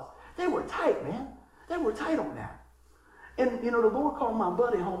 They were tight, man. They were tight on that. And, you know, the Lord called my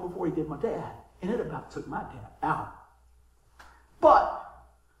buddy home before he did my dad. And it about took my dad out. But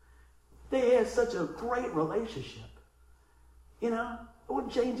they had such a great relationship. You know, it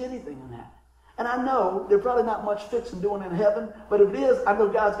wouldn't change anything in that. And I know there's probably not much fixing doing in heaven, but if it is, I know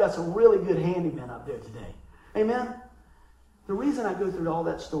God's got some really good handymen up there today. Amen? The reason I go through all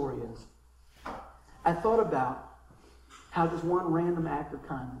that story is I thought about how just one random act of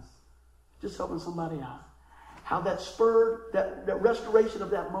kindness, just helping somebody out, how that spurred, that restoration of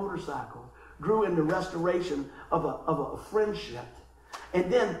that motorcycle grew into restoration of a friendship.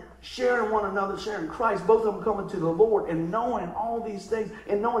 And then sharing one another, sharing Christ, both of them coming to the Lord and knowing all these things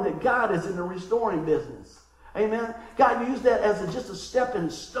and knowing that God is in the restoring business. Amen? God used that as just a stepping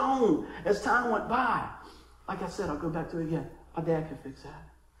stone as time went by. Like I said, I'll go back to it again. My dad can fix that.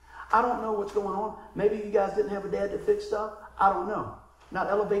 I don't know what's going on. Maybe you guys didn't have a dad that fixed stuff. I don't know. Not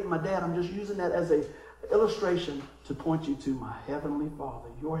elevating my dad. I'm just using that as an illustration to point you to my Heavenly Father,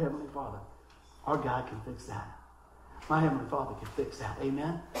 your Heavenly Father. Our God can fix that. My Heavenly Father can fix that.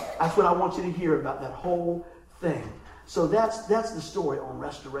 Amen? That's what I want you to hear about that whole thing. So that's the story on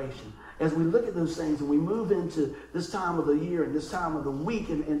restoration. As we look at those things and we move into this time of the year and this time of the week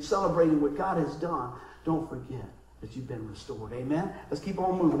and celebrating what God has done, don't forget that you've been restored. Amen? Let's keep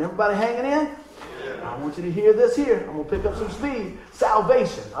on moving. Everybody hanging in? Yeah. I want you to hear this here. I'm going to pick up some speed.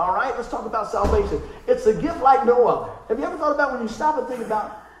 Salvation. All right? Let's talk about salvation. It's a gift like no other. Have you ever thought about when you stop and think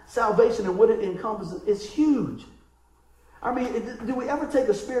about salvation and what it encompasses? It's huge. I mean, do we ever take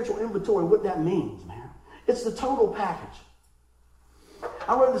a spiritual inventory of what that means, man? It's the total package.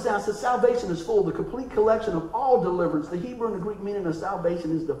 I wrote this down. It says salvation is full, the complete collection of all deliverance. The Hebrew and the Greek meaning of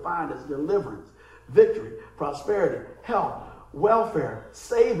salvation is defined as deliverance, victory, prosperity, health, welfare,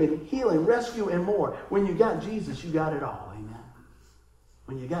 saving, healing, rescue, and more. When you got Jesus, you got it all. Amen.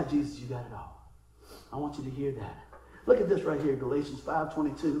 When you got Jesus, you got it all. I want you to hear that. Look at this right here, Galatians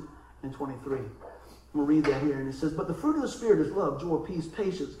 5:22 and 23. I'm going to read that here. And it says, but the fruit of the Spirit is love, joy, peace,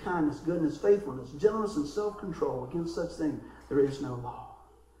 patience, kindness, goodness, faithfulness, gentleness, and self-control. Against such things there is no law.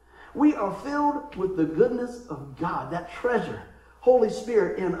 We are filled with the goodness of God, that treasure, Holy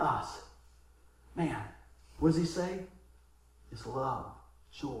Spirit in us. Man, what does he say? It's love,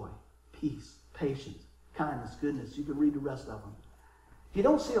 joy, peace, patience, kindness, goodness. You can read the rest of them. You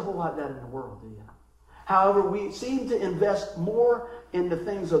don't see a whole lot of that in the world, do you? However, we seem to invest more in the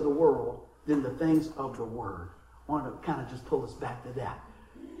things of the world than the things of the Word. I want to kind of just pull us back to that.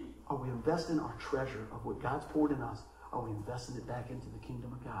 Are we investing our treasure of what God's poured in us? Are we investing it back into the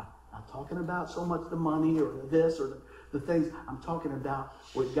kingdom of God? Not talking about so much the money or this or the things. I'm talking about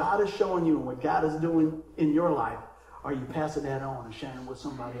what God is showing you and what God is doing in your life. Are you passing that on and sharing with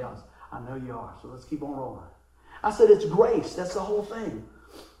somebody else? I know you are. So let's keep on rolling. I said it's grace. That's the whole thing.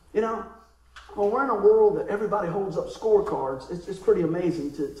 You know, Well, we're in a world that everybody holds up scorecards. It's pretty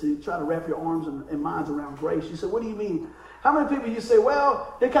amazing to try to wrap your arms and minds around grace. You say, what do you mean? How many people you say,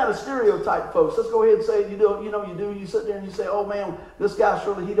 well, they kind of stereotype folks. Let's go ahead and say, you do. You sit there and you say, oh, man, this guy,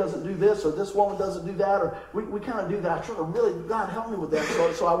 surely he doesn't do this, or this woman doesn't do that, or we kind of do that. I try to really, God, help me with that,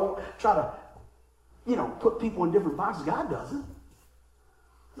 so I won't try to, put people in different boxes. God doesn't.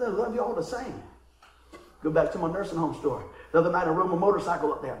 I love you all the same. Go back to my nursing home story. The other night I rode my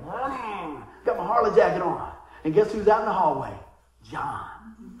motorcycle up there. Got my Harley jacket on. And guess who's out in the hallway? John.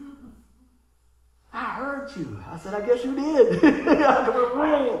 I heard you. I said, I guess you did.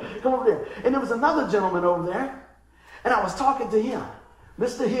 Come over there. And there was another gentleman over there. And I was talking to him,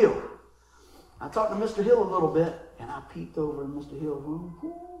 Mr. Hill. I talked to Mr. Hill a little bit. And I peeked over in Mr. Hill's room.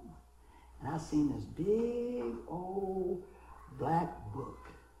 And I seen this big old black book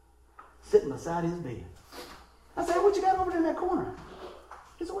sitting beside his bed. I said, what you got over there in that corner?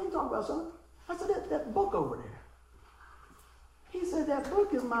 He said, what are you talking about, son? I said, that book over there. He said, that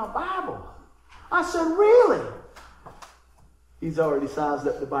book is my Bible. I said, really? He's already sized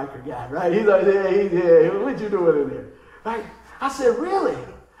up the biker guy, right? He's like, yeah, what you doing in there? Right? I said, really?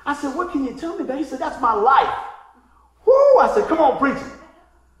 I said, what can you tell me about? He said, that's my life. Woo! I said, come on, preach it.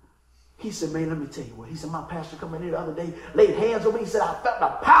 He said, man, let me tell you what. He said, my pastor come in here the other day, laid hands on me. He said, I felt the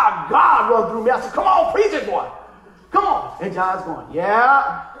power of God run through me. I said, come on, preach it, boy. Come on. And John's going,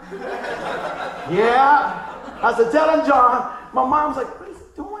 yeah. Yeah. I said, tell him, John. My mom's like, what is he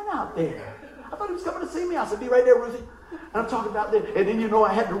doing out there? I thought he was coming to see me. I said, be right there, Ruthie. And I'm talking about this. And then,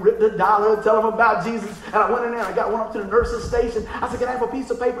 I had to rip the dollar and tell him about Jesus. And I went in there and I got one up to the nurse's station. I said, can I have a piece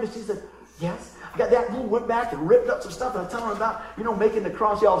of paper? And she said, yes. I got that. We went back and ripped up some stuff. And I tell him about, making the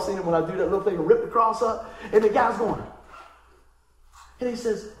cross. Y'all seen it when I do that little thing and rip the cross up. And the guy's going. And he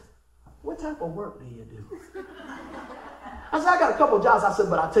says, what type of work do you do? I said, I got a couple of jobs. I said,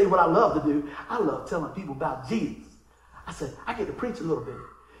 but I'll tell you what I love to do. I love telling people about Jesus. I said, I get to preach a little bit.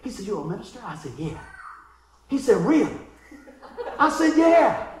 He said, you're a minister? I said, yeah. He said, really? I said,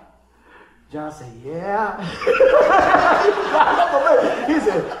 yeah. John said, yeah. He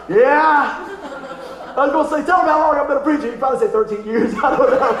said, yeah. I was going to say, tell him how long I've been a preacher. He'd probably say 13 years. I don't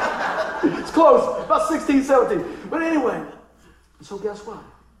know. It's close. About 16, 17. But anyway, so guess what?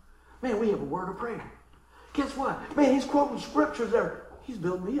 Man, we have a word of prayer. Guess what? Man, he's quoting scriptures there. He's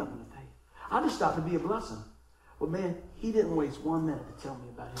building me up in the faith. I just stopped to be a blessing. But man, he didn't waste 1 minute to tell me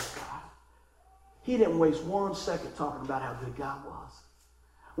about his God. He didn't waste 1 second talking about how good God was.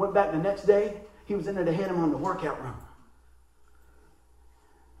 Went back the next day. He was in there to head him on the workout room.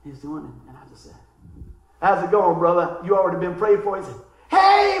 He was doing it. And I just said, how's it going, brother? You already been prayed for? He said,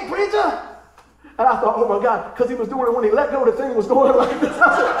 hey, preacher. And I thought, oh my God, because he was doing it when he let go, the thing was going like this.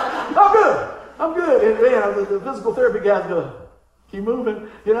 I said, I'm good. I'm good. And man, the physical therapy guy's going to keep moving,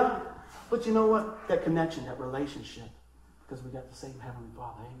 But you know what? That connection, that relationship, because we got the same Heavenly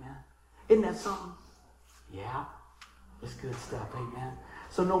Father, amen? Isn't that something? Yeah, it's good stuff, amen?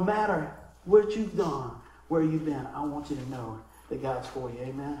 So no matter what you've done, where you've been, I want you to know that God's for you,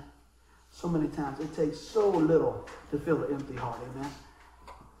 amen? So many times it takes so little to fill an empty heart, amen?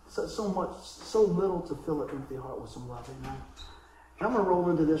 So little to fill an empty heart with some love, amen? And I'm going to roll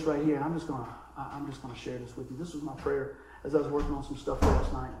into this right here, and I'm just going to share this with you. This was my prayer as I was working on some stuff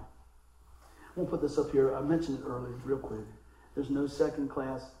last night. We'll put this up here. I mentioned it earlier, real quick. There's no second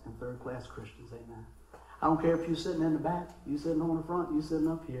class and third class Christians, amen. I don't care if you're sitting in the back, you sitting on the front, you sitting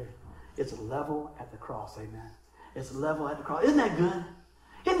up here. It's a level at the cross, amen. It's a level at the cross. Isn't that good?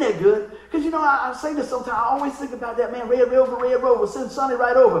 Isn't that good? Because, I say this sometimes. I always think about that, man. Red Rover. Send Sonny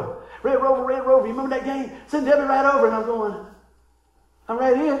right over. Red Rover. You remember that game? Send Debbie right over. And I'm going, I'm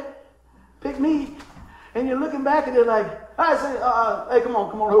right here. Pick me. And you're looking back and you're like, I say, hey, come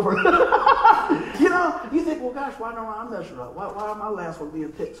on over. You think, well, gosh, why don't I mess it up? Why am I last one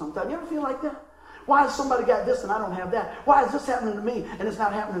being picked sometimes? You ever feel like that? Why has somebody got this and I don't have that? Why is this happening to me and it's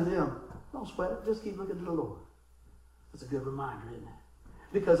not happening to them? Don't sweat it. Just keep looking to the Lord. It's a good reminder, isn't it?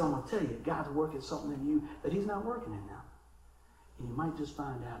 Because I'm going to tell you, God's working something in you that he's not working in now. And you might just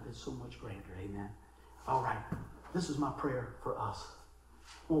find out it's so much greater, amen? All right, this is my prayer for us.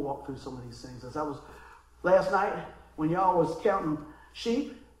 We'll walk through some of these things. As I was last night, when y'all was counting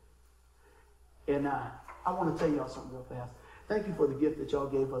sheep, and I want to tell y'all something real fast. Thank you for the gift that y'all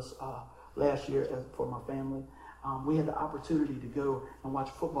gave us last year for my family. We had the opportunity to go and watch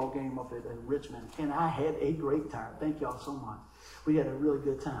a football game up at Richmond, and I had a great time. Thank y'all so much. We had a really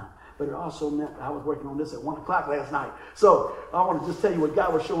good time. But it also meant I was working on this at 1 o'clock last night. So I want to just tell you what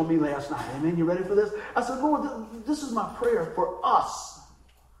God was showing me last night. Amen. You ready for this? I said, Lord, this is my prayer for us,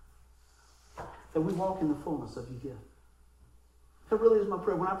 that we walk in the fullness of your gift. That really is my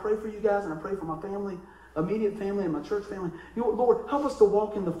prayer. When I pray for you guys and I pray for my family, immediate family and my church family, Lord, help us to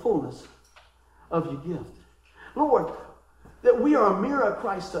walk in the fullness of your gift. Lord, that we are a mirror of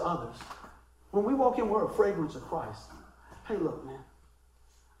Christ to others. When we walk in, we're a fragrance of Christ. Hey, look, man,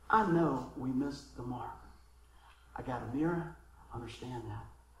 I know we missed the mark. I got a mirror. Understand that.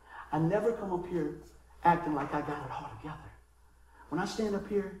 I never come up here acting like I got it all together. When I stand up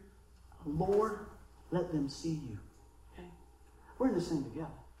here, Lord, let them see you. Okay? We're in this thing together.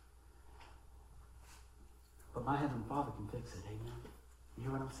 But my Heavenly Father can fix it. Amen. You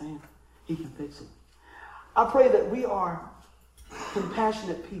hear what I'm saying? He can fix it. I pray that we are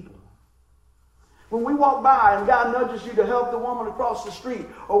compassionate people. When we walk by and God nudges you to help the woman across the street,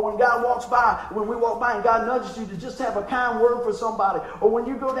 or when we walk by and God nudges you to just have a kind word for somebody, or when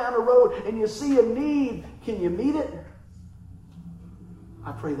you go down the road and you see a need, can you meet it?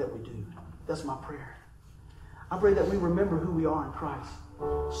 I pray that we do. That's my prayer. I pray that we remember who we are in Christ.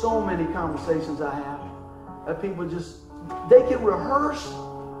 So many conversations I have that people they can rehearse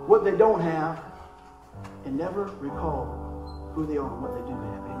what they don't have and never recall who they are and what they do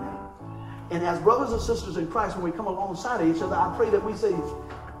have. Amen. And as brothers and sisters in Christ, when we come alongside of each other, I pray that we say,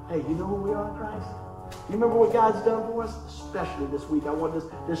 hey, you know who we are in Christ? You remember what God's done for us? Especially this week. I want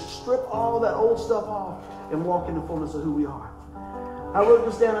to strip all that old stuff off and walk in the fullness of who we are. I wrote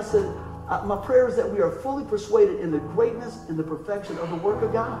this down. I said, my prayer is that we are fully persuaded in the greatness and the perfection of the work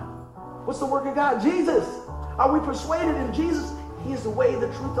of God. What's the work of God? Jesus. Are we persuaded in Jesus? He is the way, the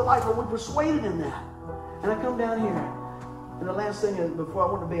truth, the life. Are we persuaded in that? And I come down here. And the last thing, before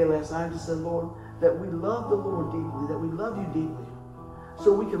I went to bed last night, I just said, Lord, that we love the Lord deeply, that we love you deeply,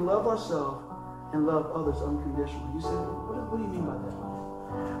 so we can love ourselves and love others unconditionally. You say, what do you mean by that?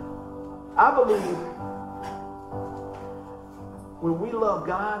 I believe when we love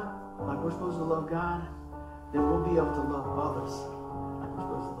God like we're supposed to love God, then we'll be able to love others like we're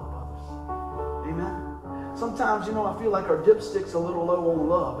supposed to love others. Amen? Sometimes, I feel like our dipstick's a little low on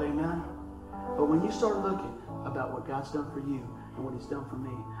love. Amen? But when you start looking about what God's done for you and what he's done for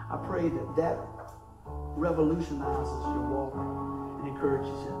me, I pray that revolutionizes your walk and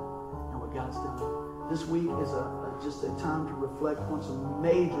encourages you in what God's done. This week is just a time to reflect on some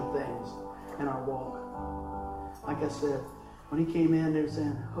major things in our walk. Like I said, when he came in, they were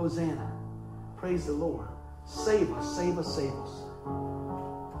saying, Hosanna, praise the Lord. Save us, save us, save us.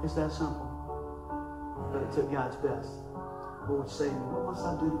 It's that simple. But it took God's best. Lord, save me. What must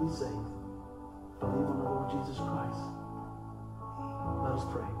I do to be saved? Believe on the Lord Jesus Christ. Let us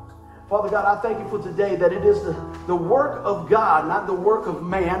pray. Father God, I thank you for today that it is the work of God, not the work of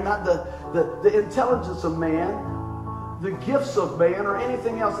man, not the intelligence of man, the gifts of man, or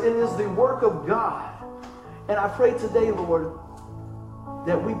anything else. It is the work of God. And I pray today, Lord,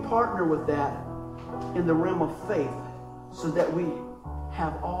 that we partner with that in the realm of faith so that we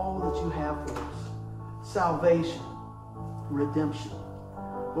have all that you have for us. Salvation, redemption.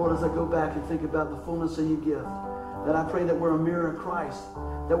 Lord, as I go back and think about the fullness of your gift, that I pray that we're a mirror of Christ,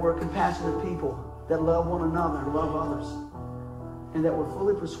 that we're compassionate people, that love one another and love others, and that we're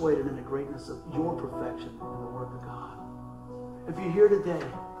fully persuaded in the greatness of your perfection in the Word of God. If you're here today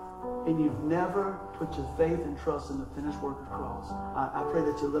and you've never put your faith and trust in the finished work of the cross, I pray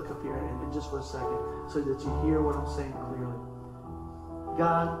that you look up here and just for a second so that you hear what I'm saying clearly.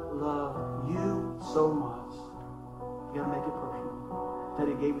 God loved you so much. You got to make it personal. That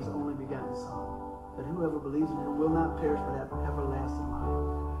he gave his only begotten Son, that whoever believes in him will not perish but have everlasting life.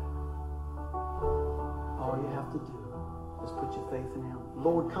 All you have to do is put your faith in him.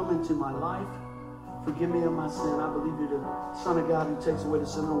 Lord, come into my life. Forgive me of my sin. I believe you're the Son of God who takes away the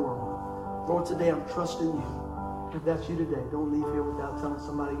sin of the world. Lord, today I'm trusting you. If that's you today, don't leave here without telling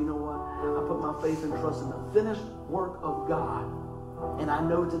somebody, you know what? I put my faith and trust in the finished work of God. And I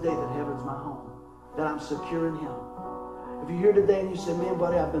know today that heaven's my home, that I'm secure in him. If you're here today and you say, man,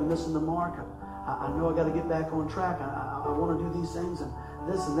 buddy, I've been missing the mark. I know I got to get back on track. I want to do these things and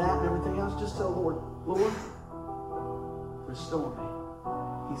this and that and everything else. Just tell Lord, restore me.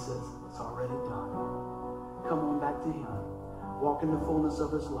 He says, it's already done. Come on back to him. Walk in the fullness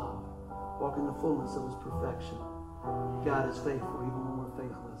of his love. Walk in the fullness of his perfection. God is faithful even when we're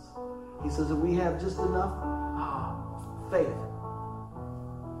faithless. He says, if we have just enough faith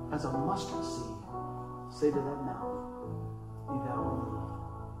as a mustard seed, say to that mountain, be thou removed.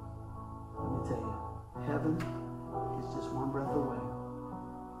 Let me tell you, heaven is just one breath away.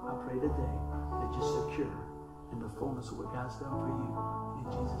 I pray today that you're secure in the fullness of what God's done for you. In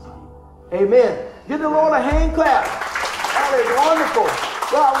Jesus' name. Amen. Give the Lord a hand clap. That is wonderful.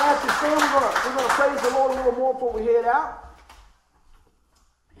 Well, I'll ask you stand. We're going to praise the Lord a little more before we head out.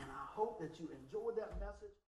 And I hope that you